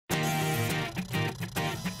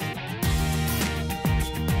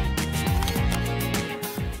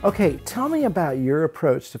Okay, tell me about your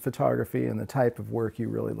approach to photography and the type of work you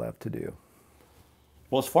really love to do.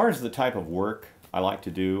 Well, as far as the type of work I like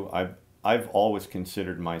to do, I've always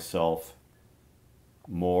considered myself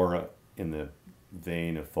more in the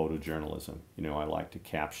vein of photojournalism. You know, I like to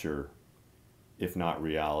capture, if not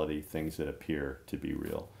reality, things that appear to be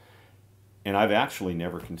real. And I've actually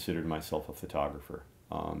never considered myself a photographer.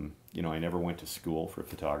 You know, I never went to school for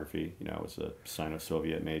photography. You know, I was a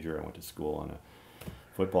Sino-Soviet major. I went to school on a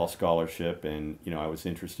football scholarship, and, you know, I was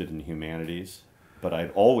interested in humanities. But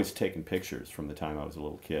I'd always taken pictures from the time I was a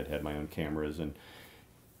little kid, had my own cameras, and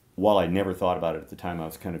while I never thought about it at the time, I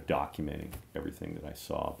was kind of documenting everything that I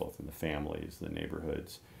saw, both in the families, the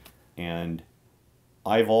neighborhoods. And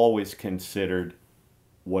I've always considered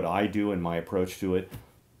what I do and my approach to it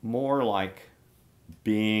more like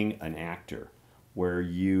being an actor, where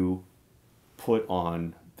you put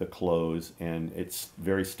on the clothes, and it's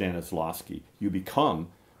very Stanislavski. You become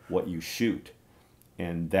what you shoot.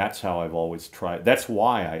 And that's how I've always tried. That's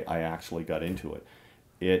why I actually got into it.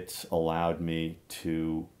 It's allowed me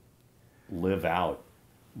to live out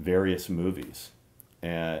various movies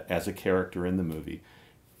as a character in the movie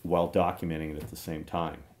while documenting it at the same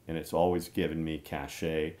time. And it's always given me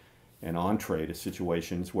cachet and entree to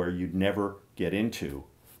situations where you'd never get into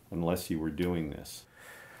unless you were doing this.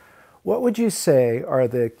 What would you say are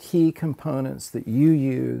the key components that you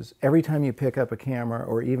use every time you pick up a camera,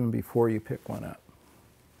 or even before you pick one up?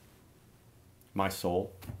 My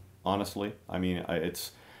soul, honestly. I mean,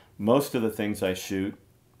 it's most of the things I shoot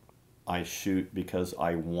because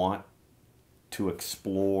I want to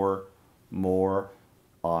explore more.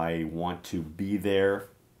 I want to be there.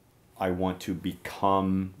 I want to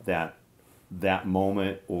become that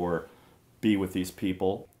moment, or be with these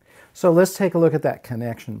people. So let's take a look at that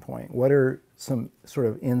connection point. What are some sort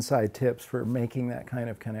of inside tips for making that kind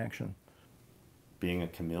of connection? Being a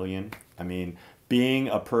chameleon. I mean, being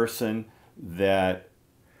a person that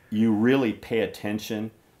you really pay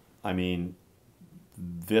attention, I mean,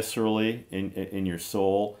 viscerally in your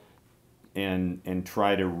soul, and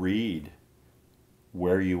try to read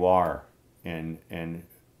where you are and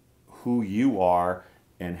who you are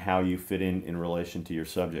and how you fit in relation to your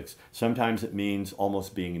subjects. Sometimes it means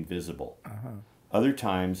almost being invisible. Other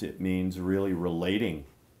times it means really relating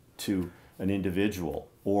to an individual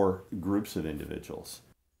or groups of individuals.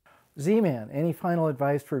 Z-Man, any final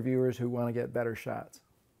advice for viewers who want to get better shots?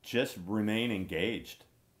 Just remain engaged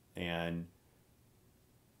and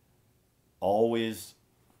always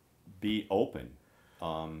be open.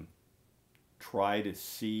 Try to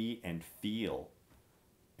see and feel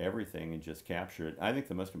everything and just capture it. I think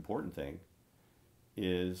the most important thing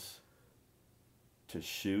is to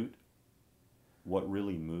shoot what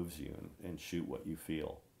really moves you and shoot what you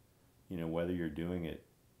feel. You know, whether you're doing it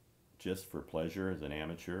just for pleasure as an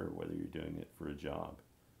amateur, or whether you're doing it for a job.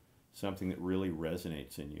 Something that really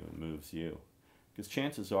resonates in you and moves you. Because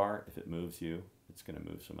chances are, if it moves you, it's going to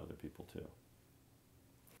move some other people too.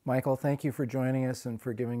 Michael, thank you for joining us and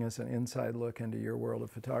for giving us an inside look into your world of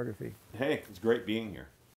photography. Hey, it's great being here.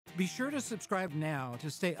 Be sure to subscribe now to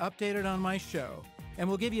stay updated on my show, and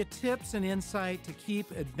we'll give you tips and insight to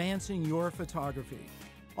keep advancing your photography.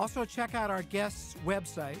 Also, check out our guests'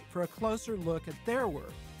 website for a closer look at their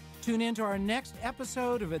work. Tune in to our next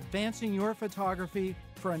episode of Advancing Your Photography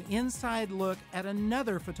for an inside look at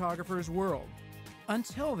another photographer's world.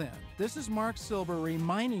 Until then, this is Marc Silber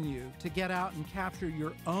reminding you to get out and capture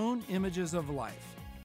your own images of life.